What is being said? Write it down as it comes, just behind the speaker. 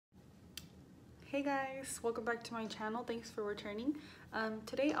Hey guys, welcome back to my channel. Thanks for returning.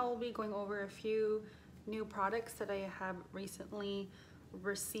 Today I will be going over a few new products that I have recently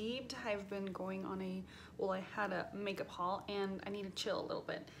received. I've been going on I had a makeup haul and I need to chill a little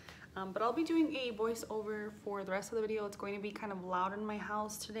bit. But I'll be doing a voiceover for the rest of the video. It's going to be kind of loud in my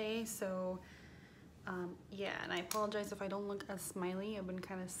house today, so yeah, and I apologize if I don't look as smiley. I've been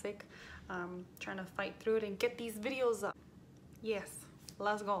kind of sick, trying to fight through it and get these videos up. Yes,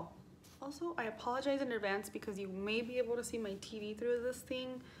 let's go. Also, I apologize in advance because you may be able to see my TV through this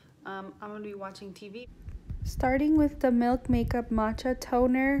thing. I'm going to be watching TV. Starting with the Milk Makeup Matcha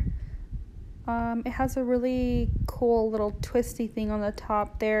Toner. It has a really cool little twisty thing on the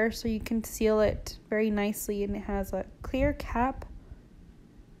top there so you can seal it very nicely, and it has a clear cap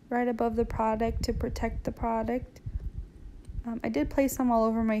right above the product to protect the product. I did place some all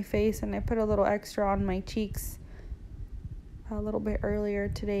over my face, and I put a little extra on my cheeks a little bit earlier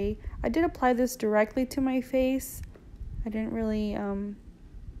today. I did apply this directly to my face. I didn't really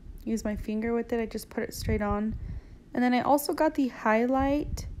use my finger with it. I just put it straight on. And then I also got the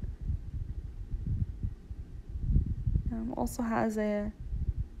highlight. Also has a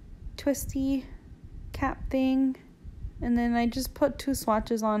twisty cap thing. And then I just put 2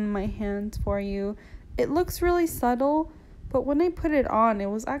 swatches on my hands for you. It looks really subtle, but when I put it on, it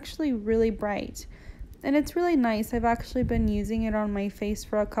was actually really bright. And it's really nice. I've actually been using it on my face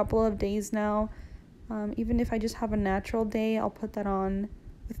for a couple of days now. Even if I just have a natural day, I'll put that on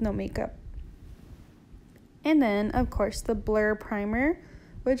with no makeup. And then, of course, the Blur Primer,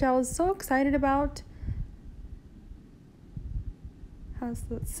 which I was so excited about. Has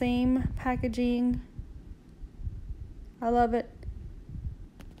the same packaging. I love it.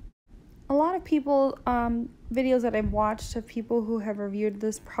 A lot of people, videos that I've watched of people who have reviewed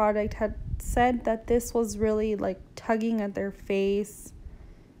this product had said that this was really like tugging at their face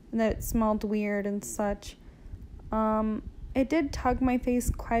and that it smelled weird and such. It did tug my face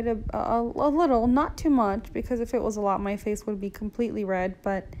quite a little, not too much, because if it was a lot my face would be completely red,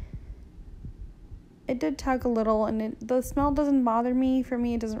 but it did tug a little, and the smell doesn't bother me. For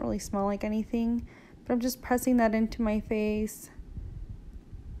me, it doesn't really smell like anything, but I'm just pressing that into my face.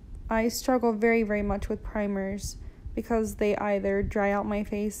 I struggle very, very much with primers because they either dry out my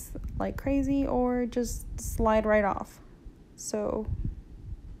face like crazy or just slide right off. So,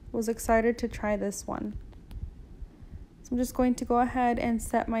 was excited to try this one. So I'm just going to go ahead and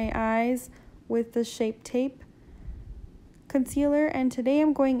set my eyes with the Shape Tape concealer, and today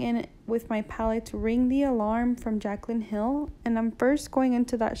I'm going in with my palette Ring the Alarm from Jaclyn Hill, and I'm first going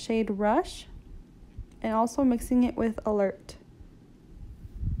into that shade Rush and also mixing it with Alert.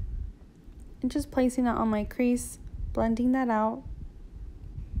 And just placing that on my crease, blending that out.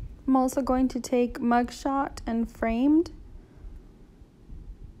 I'm also going to take Mugshot and Framed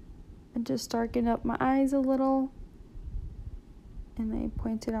and just darken up my eyes a little. And I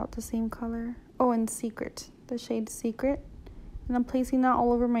pointed out the same color. Oh, and Secret, the shade Secret. And I'm placing that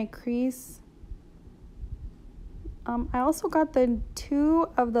all over my crease. I also got the 2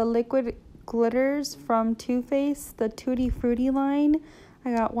 of the liquid glitters from Too Faced, the Tutti Frutti line.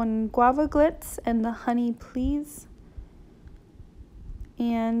 I got one Guava Glitz and the Honey Please.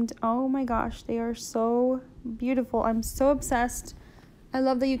 And oh my gosh, they are so beautiful. I'm so obsessed. I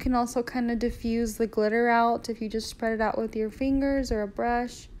love that you can also kind of diffuse the glitter out if you just spread it out with your fingers or a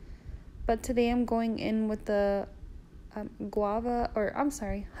brush. But today I'm going in with the Honey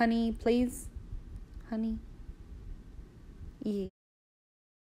Please. Honey. Yeah.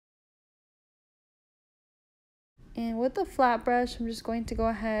 And with the flat brush, I'm just going to go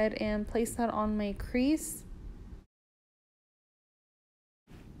ahead and place that on my crease.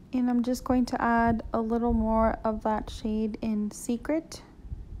 And I'm just going to add a little more of that shade in Secret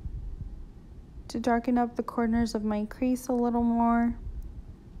to darken up the corners of my crease a little more.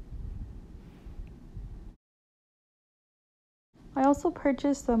 I also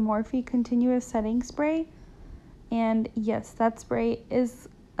purchased the Morphe Continuous Setting Spray. And yes, that spray is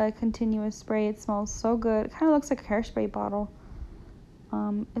a continuous spray. It smells so good. It kind of looks like a hairspray bottle.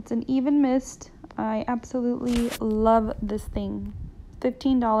 It's an even mist. I absolutely love this thing.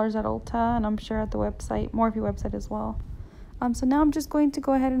 $15 at Ulta, and I'm sure at the website, Morphe website as well. So now I'm just going to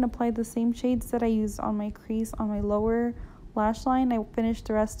go ahead and apply the same shades that I used on my crease on my lower lash line. I finished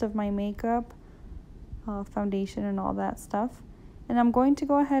the rest of my makeup, foundation and all that stuff. And I'm going to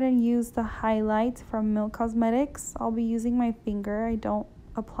go ahead and use the highlight from Milk Cosmetics. I'll be using my finger. I don't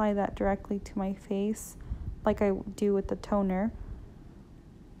apply that directly to my face like I do with the toner.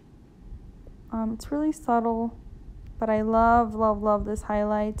 It's really subtle, but I love, love, love this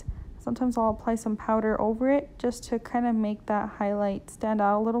highlight. Sometimes I'll apply some powder over it just to kind of make that highlight stand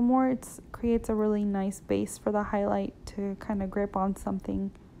out a little more. It creates a really nice base for the highlight to kind of grip on something.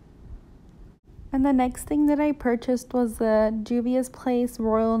 And the next thing that I purchased was the Juvia's Place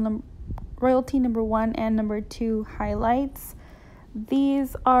Royalty number 1 and number 2 highlights.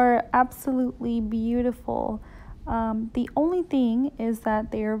 These are absolutely beautiful. The only thing is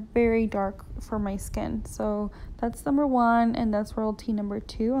that they are very dark for my skin. So that's number 1 and that's Royalty number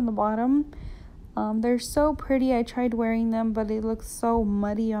 2 on the bottom. They're so pretty. I tried wearing them, but it looks so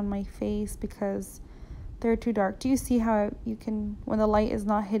muddy on my face because they're too dark. Do you see how you can, when the light is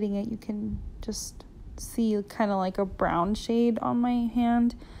not hitting it, you can just see kind of like a brown shade on my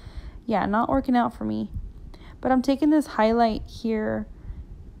hand? Yeah, not working out for me. But I'm taking this highlight here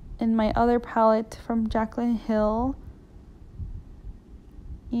in my other palette from Jaclyn Hill,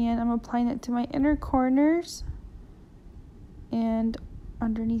 and I'm applying it to my inner corners and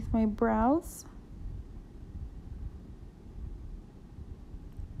underneath my brows.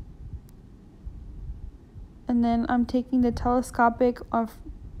 And then I'm taking the telescopic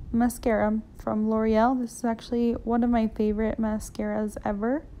mascara from L'Oreal. This is actually one of my favorite mascaras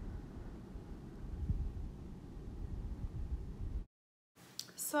ever.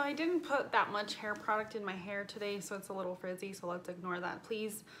 So I didn't put that much hair product in my hair today, so it's a little frizzy, so let's ignore that,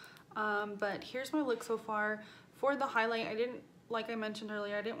 please. But here's my look so far. For the highlight, like I mentioned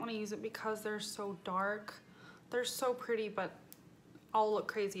earlier, I didn't want to use it because they're so dark. They're so pretty, but I'll look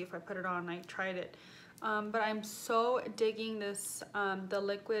crazy if I put it on. I tried it. But I'm so digging this, the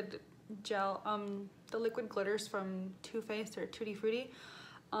liquid gel, the liquid glitters from Too Faced or Tutti Frutti.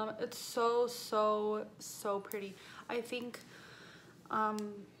 It's so pretty. I think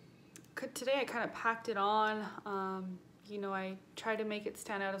today I kind of packed it on. You know, I try to make it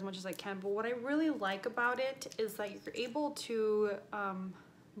stand out as much as I can, but what I really like about it is that you're able to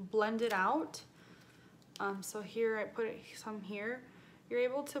blend it out. So here I put some here. You're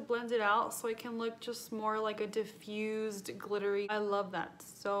able to blend it out so it can look just more like a diffused glittery. I love that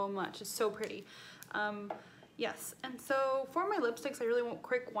so much. It's so pretty. Yes, and so for my lipsticks, I really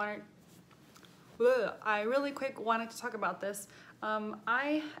quick wanted to talk about this.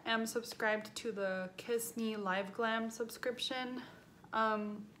 I am subscribed to the Kiss Me Live Glam subscription.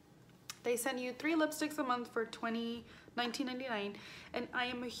 They send you 3 lipsticks a month for $19.99, and I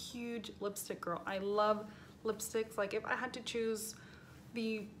am a huge lipstick girl. I love lipsticks. Like, if I had to choose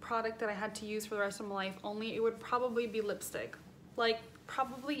the product that I had to use for the rest of my life only, it would probably be lipstick. Like,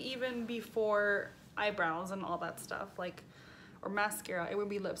 probably even before eyebrows and all that stuff, like, or mascara, it would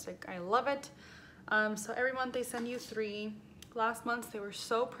be lipstick. I love it. So every month they send you 3. Last month they were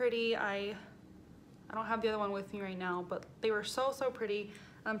so pretty. I don't have the other one with me right now, but they were so pretty.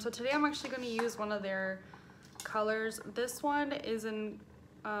 So today I'm actually going to use one of their colors. This one is in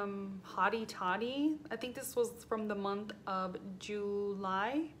Hottie Toddy. I think this was from the month of June,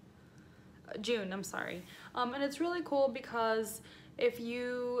 I'm sorry. And it's really cool because if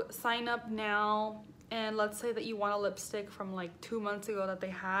you sign up now and let's say that you want a lipstick from like 2 months ago that they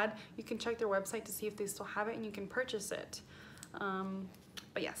had, you can check their website to see if they still have it and you can purchase it.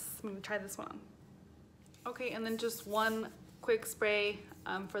 But yes, I'm gonna try this one on. Okay, and then just one quick spray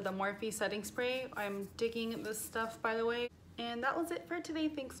for the Morphe setting spray. I'm digging this stuff, by the way. And that was it for today.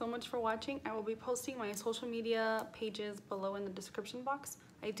 Thanks so much for watching. I will be posting my social media pages below in the description box.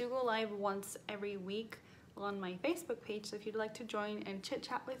 I do go live once every week on my Facebook page, so if you'd like to join and chit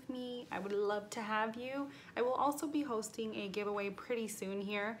chat with me, I would love to have you. I will also be hosting a giveaway pretty soon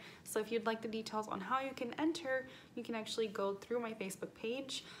here, so if you'd like the details on how you can enter, you can actually go through my Facebook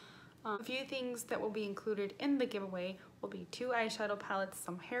page. A few things that will be included in the giveaway will be 2 eyeshadow palettes,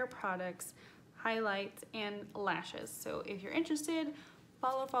 some hair products, highlights, and lashes. So if you're interested,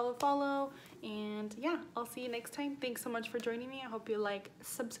 follow, and yeah, I'll see you next time. Thanks so much for joining me. I hope you like,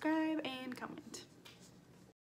 subscribe, and comment.